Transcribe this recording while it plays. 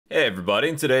Hey everybody,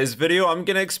 in today's video I'm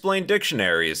going to explain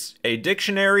dictionaries. A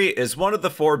dictionary is one of the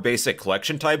 4 basic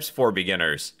collection types for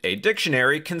beginners. A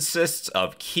dictionary consists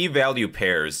of key value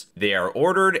pairs. They are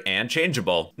ordered and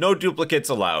changeable. No duplicates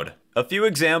allowed. A few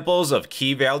examples of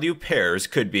key value pairs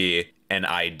could be an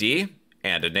ID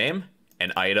and a name,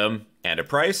 an item and a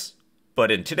price. But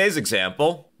in today's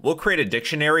example, we'll create a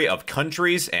dictionary of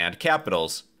countries and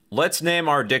capitals. Let's name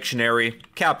our dictionary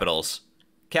capitals.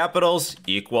 Capitals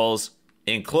equals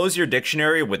enclose your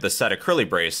dictionary with a set of curly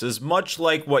braces, much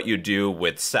like what you do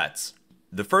with sets.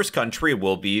 The first country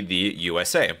will be the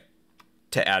USA.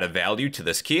 To add a value to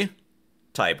this key,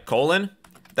 type colon,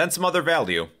 then some other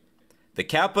value. The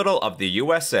capital of the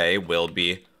USA will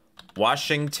be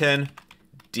Washington,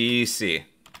 D.C.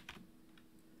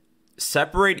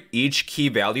 Separate each key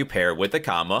value pair with a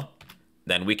comma,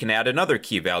 then we can add another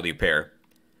key value pair.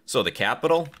 So the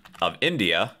capital of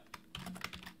India,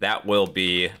 that will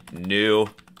be New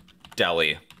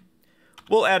Delhi.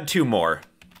 We'll add 2 more.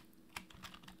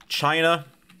 China,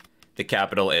 the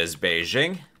capital is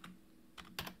Beijing.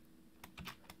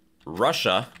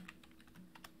 Russia,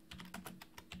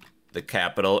 the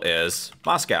capital is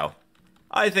Moscow.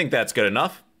 I think that's good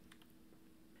enough.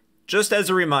 Just as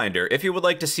a reminder, if you would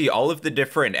like to see all of the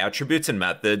different attributes and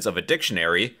methods of a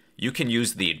dictionary, you can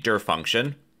use the dir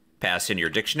function, pass in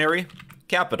your dictionary,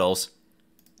 capitals,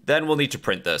 then we'll need to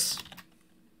print this.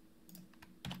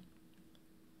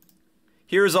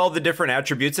 Here's all the different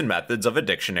attributes and methods of a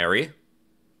dictionary.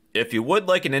 If you would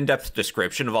like an in-depth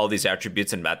description of all these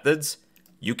attributes and methods,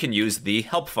 you can use the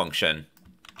help function.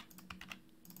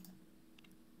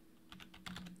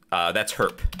 That's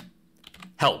herp.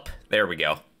 Help. There we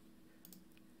go.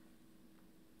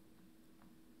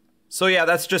 So yeah,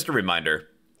 that's just a reminder.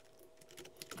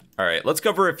 All right, let's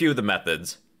cover a few of the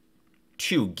methods.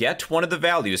 To get one of the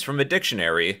values from a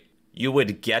dictionary, you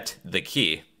would get the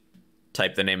key.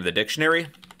 Type the name of the dictionary,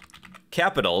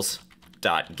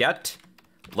 capitals.get.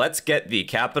 Let's get the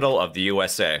capital of the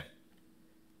USA.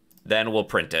 Then we'll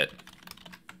print it.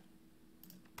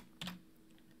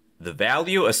 The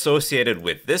value associated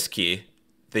with this key,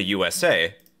 the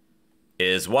USA,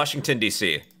 is Washington,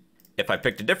 D.C. If I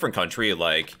picked a different country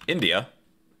like India,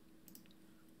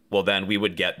 well then we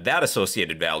would get that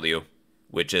associated value,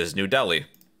 which is New Delhi.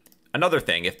 Another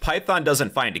thing, if Python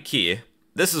doesn't find a key,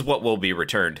 this is what will be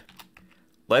returned.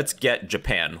 Let's get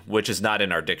Japan, which is not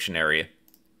in our dictionary.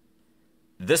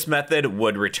 This method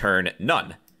would return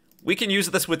none. We can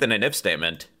use this within an if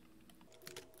statement.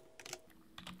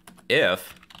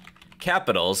 If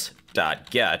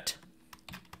capitals.get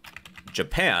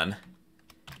Japan,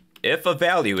 if a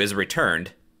value is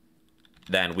returned,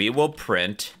 then we will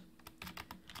print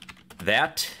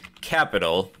that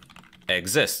capital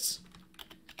exists.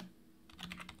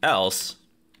 Else,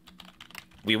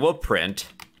 we will print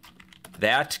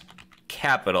that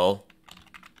capital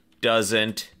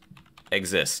doesn't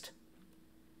exist.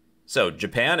 So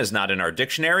Japan is not in our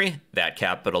dictionary, that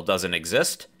capital doesn't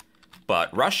exist,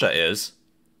 but Russia is,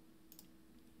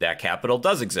 that capital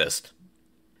does exist.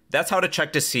 That's how to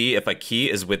check to see if a key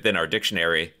is within our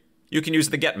dictionary. You can use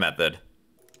the get method.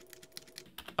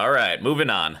 All right, moving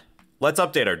on. Let's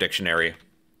update our dictionary.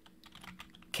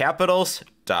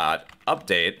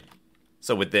 Capitals.update,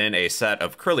 so within a set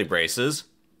of curly braces,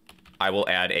 I will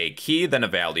add a key, then a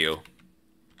value.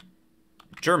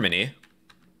 Germany,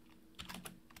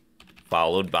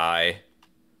 followed by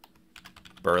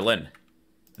Berlin.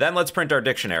 Then let's print our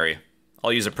dictionary.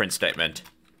 I'll use a print statement.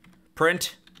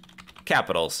 Print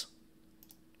capitals.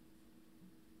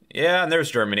 Yeah, and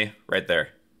there's Germany, right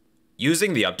there.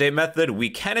 Using the update method, we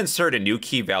can insert a new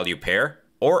key value pair,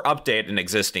 or update an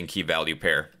existing key value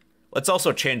pair. Let's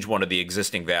also change one of the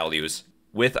existing values.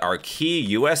 With our key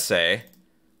USA,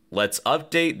 let's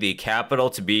update the capital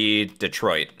to be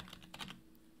Detroit.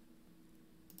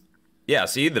 Yeah,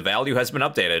 see, the value has been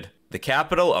updated. The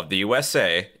capital of the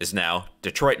USA is now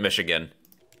Detroit, Michigan.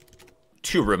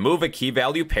 To remove a key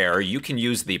value pair, you can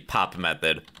use the pop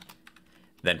method.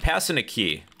 Then pass in a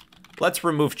key. Let's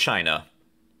remove China.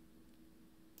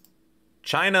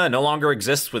 China no longer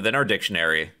exists within our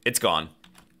dictionary. It's gone.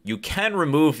 You can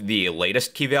remove the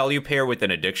latest key value pair within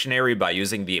a dictionary by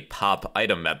using the pop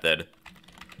item method.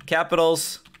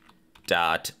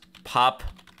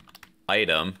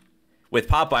 Capitals.popitem. With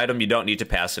pop item, you don't need to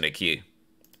pass in a key.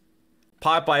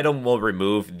 Pop item will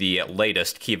remove the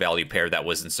latest key value pair that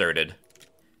was inserted.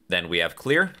 Then we have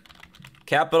clear.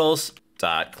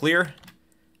 Capitals.clear.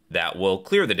 That will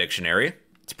clear the dictionary.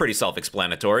 It's pretty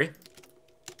self-explanatory.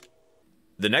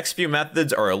 The next few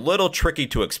methods are a little tricky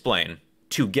to explain.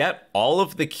 To get all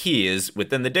of the keys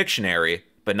within the dictionary,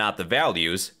 but not the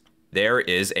values, there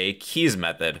is a keys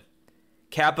method.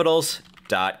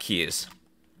 capitals.keys.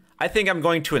 I think I'm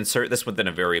going to insert this within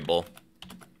a variable.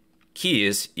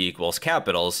 Keys equals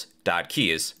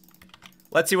capitals.keys.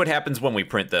 Let's see what happens when we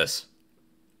print this.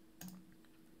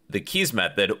 The keys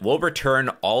method will return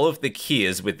all of the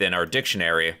keys within our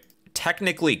dictionary.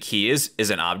 Technically, keys is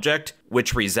an object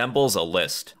which resembles a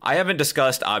list. I haven't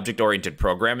discussed object-oriented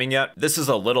programming yet. This is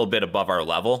a little bit above our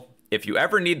level. If you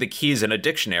ever need the keys in a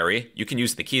dictionary, you can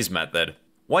use the keys method.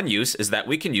 One use is that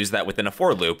we can use that within a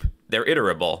for loop. They're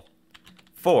iterable.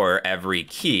 For every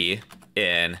key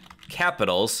in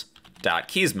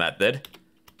capitals.keys method,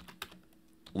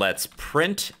 let's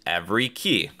print every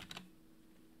key.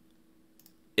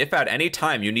 If at any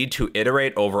time you need to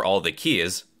iterate over all the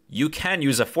keys, you can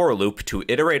use a for loop to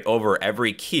iterate over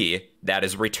every key that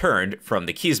is returned from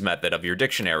the keys method of your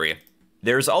dictionary.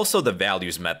 There's also the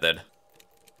values method.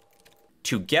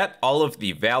 To get all of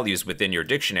the values within your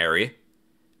dictionary,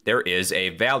 there is a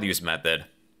values method.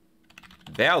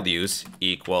 Values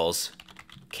equals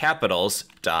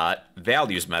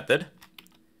capitals.values method.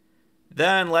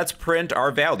 Then let's print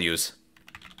our values.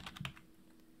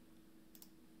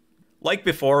 Like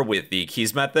before with the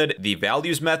keys method, the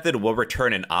values method will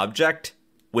return an object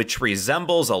which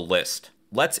resembles a list.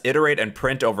 Let's iterate and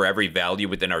print over every value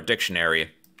within our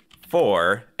dictionary.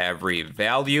 For every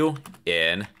value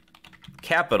in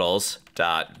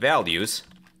capitals.values,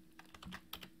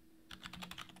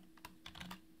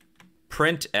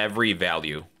 print every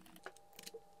value.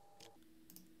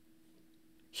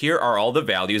 Here are all the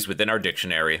values within our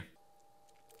dictionary.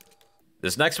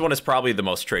 This next one is probably the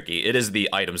most tricky. It is the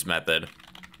items method.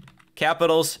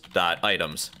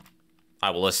 Capitals.items. I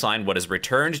will assign what is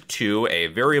returned to a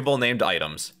variable named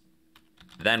items.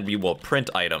 Then we will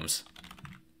print items.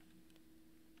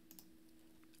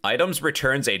 Items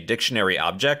returns a dictionary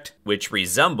object which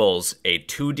resembles a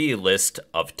 2D list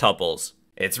of tuples.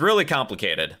 It's really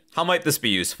complicated. How might this be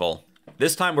useful?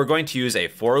 This time we're going to use a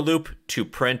for loop to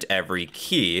print every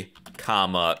key,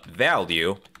 comma,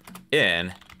 value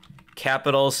in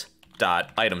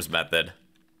capitals.items method.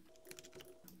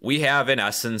 We have, in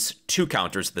essence, two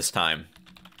counters this time.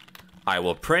 I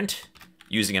will print,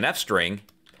 using an F string,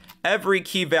 every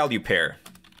key value pair.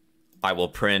 I will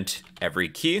print every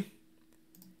key,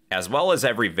 as well as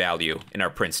every value in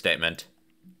our print statement.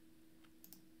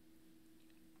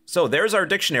 So there's our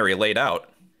dictionary laid out.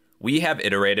 We have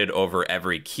iterated over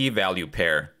every key value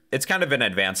pair. It's kind of an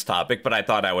advanced topic, but I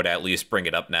thought I would at least bring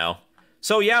it up now.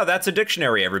 So yeah, that's a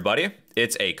dictionary, everybody.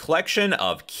 It's a collection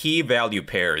of key value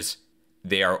pairs.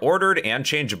 They are ordered and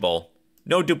changeable.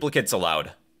 No duplicates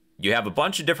allowed. You have a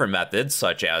bunch of different methods,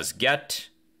 such as get,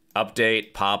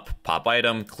 update, pop,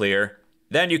 popitem, clear.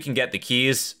 Then you can get the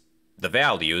keys, the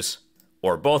values,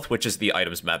 or both, which is the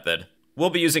items method. We'll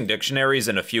be using dictionaries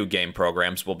in a few game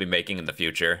programs we'll be making in the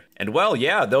future. And well,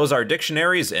 yeah, those are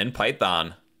dictionaries in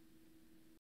Python.